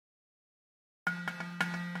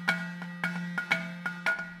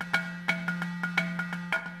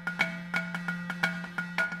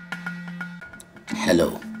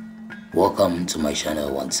Hello, welcome to my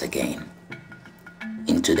channel once again.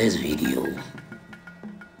 In today's video,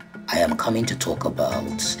 I am coming to talk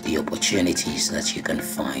about the opportunities that you can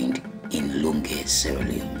find in Lungi, Sierra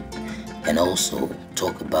Leone, and also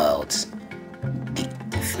talk about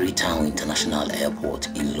the Freetown International Airport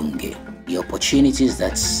in Lungi. The opportunities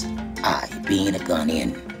that I, being a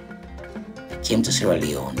Ghanaian, came to Sierra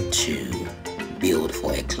Leone to build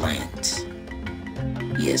for a client.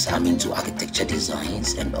 Yes, I'm into architecture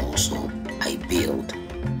designs and also I build.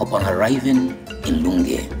 Upon arriving in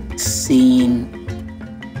Lungi, seeing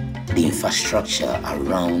the infrastructure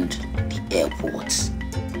around the airports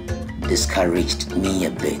discouraged me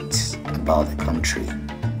a bit about the country.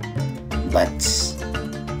 But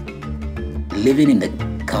living in the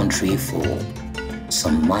country for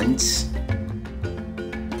some months,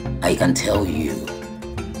 I can tell you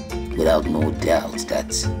without no doubt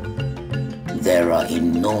that there are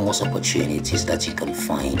enormous opportunities that you can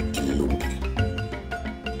find in Lungi.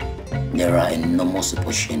 There are enormous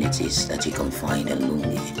opportunities that you can find in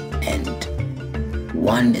Lungi, and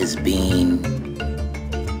one is being,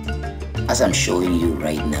 as I'm showing you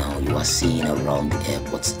right now, you are seeing around the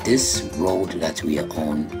airports. This road that we are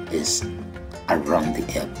on is around the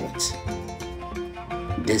airport.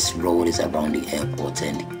 This road is around the airport,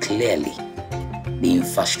 and clearly the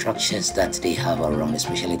infrastructures that they have around,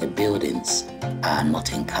 especially the buildings, are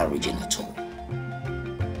not encouraging at all.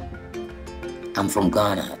 I'm from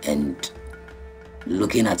Ghana, and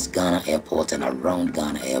looking at Ghana airport and around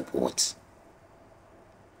Ghana airport,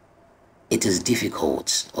 it is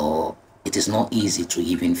difficult, or it is not easy to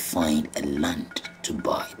even find a land to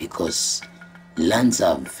buy, because lands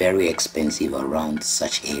are very expensive around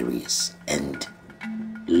such areas. And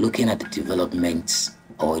looking at the developments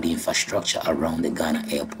or the infrastructure around the Ghana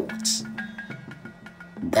airports,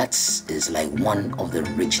 that is like one of the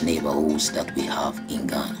rich neighborhoods that we have in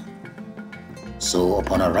Ghana. So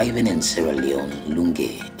upon arriving in Sierra Leone,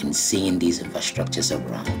 Lungi, and seeing these infrastructures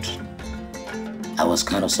around, I was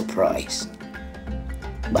kind of surprised.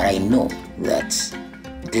 But I know that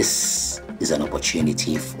this is an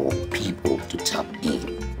opportunity for people to tap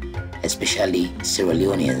in, especially Sierra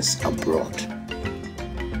Leoneans abroad,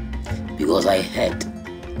 because I heard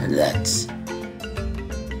that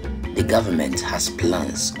the government has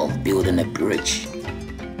plans of building a bridge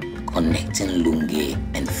connecting Lungi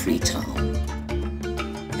and Freetown.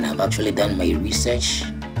 And I've actually done my research,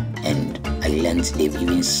 and I learned they've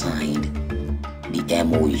even signed the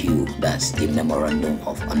MOU, that's the Memorandum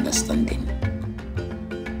of Understanding.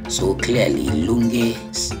 So clearly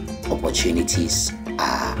Lungi's opportunities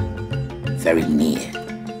are very near,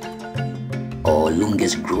 or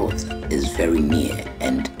Lungi's growth is very near,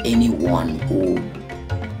 and anyone who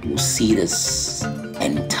will see this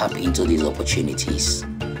and tap into these opportunities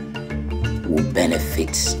will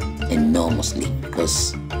benefit enormously.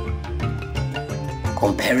 Because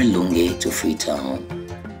comparing Lungi to Freetown,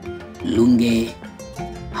 Lungi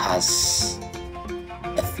has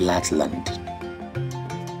a flat land.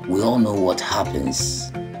 We all know what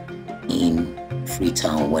happens in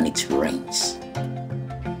Freetown when it rains.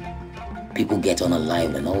 People get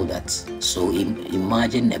unalive and all that. So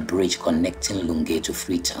imagine a bridge connecting Lungi to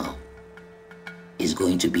Freetown is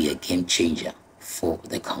going to be a game changer for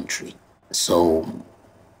the country. So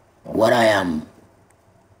what I am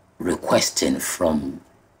requesting from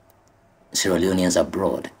Sierra Leoneans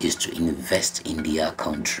abroad is to invest in their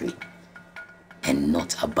country and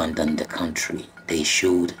not abandon the country. They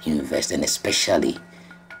should invest, and especially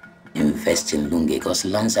invest in Lungi, because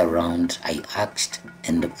lands around, I asked,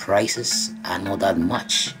 and the prices are not that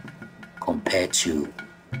much compared to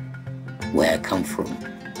where I come from.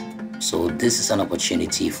 So this is an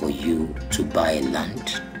opportunity for you to buy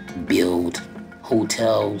land, build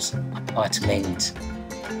hotels, apartments,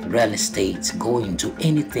 real estate, go into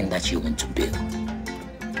anything that you want to build.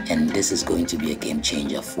 And this is going to be a game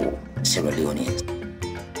changer for Sierra Leoneans.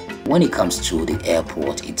 When it comes to the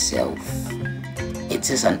airport itself, it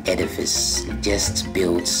is an edifice just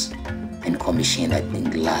built and commissioned, I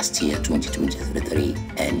think, last year, 2023,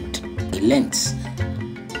 and it lends.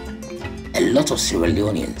 A lot of Sierra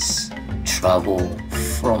Leoneans travel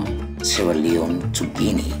from Sierra Leone to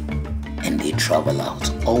Guinea, and they travel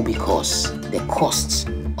out, all because the costs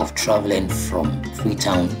of traveling from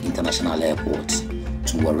Freetown International Airport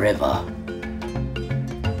to wherever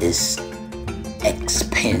is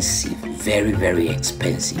expensive, very, very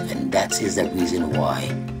expensive. And that is the reason why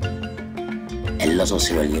a lot of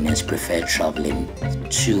Sierra Leoneans prefer traveling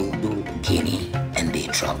to Guinea, and they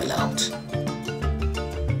travel out.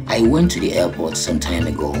 I went to the airport some time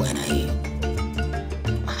ago, and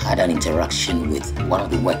I had an interaction with one of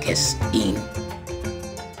the workers in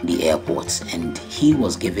the airports, and he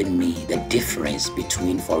was giving me the difference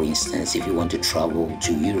between, for instance, if you want to travel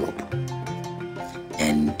to Europe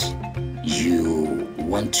and you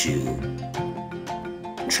want to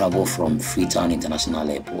travel from Freetown International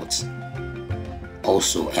Airport,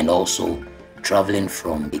 also traveling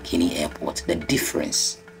from Bikini Airport, the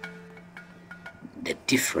difference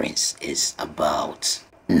is about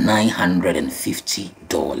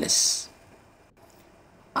 $950.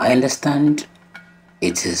 I understand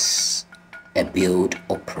it is a build,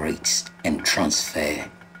 operate and transfer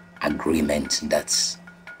agreement that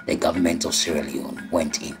the government of Sierra Leone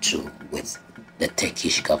went into with the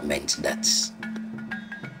Turkish government that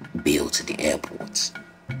built the airport.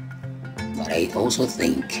 But I also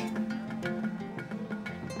think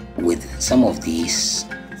with some of these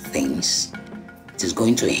things, it is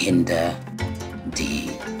going to hinder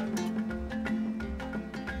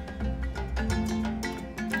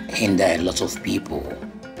a lot of people,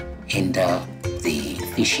 hinder the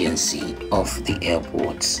efficiency of the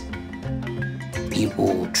airports.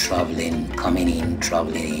 People traveling, coming in,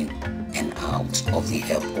 traveling in and out of the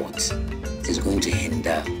airport. It is going to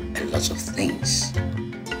hinder a lot of things.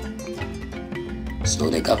 So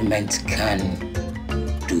the government can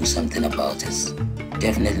do something about it.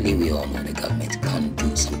 Definitely, we all know the government can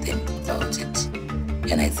do something about it.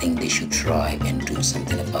 And I think they should try and do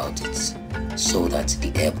something about it so that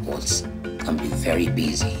the airports can be very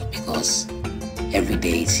busy, because every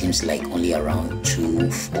day it seems like only around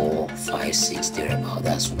 2, 4, 5, 6 thereabout.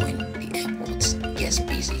 That's when the airport gets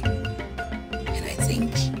busy. And I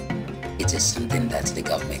think it is something that the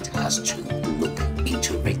government has to look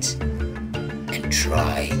into it and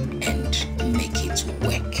try and make it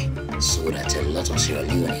work so that a lot of Sierra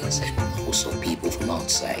Leoneans and also people from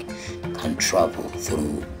outside can travel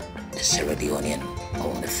through the Sierra Leonean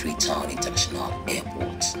or the Freetown International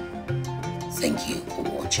Airport. Thank you for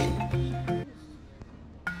watching.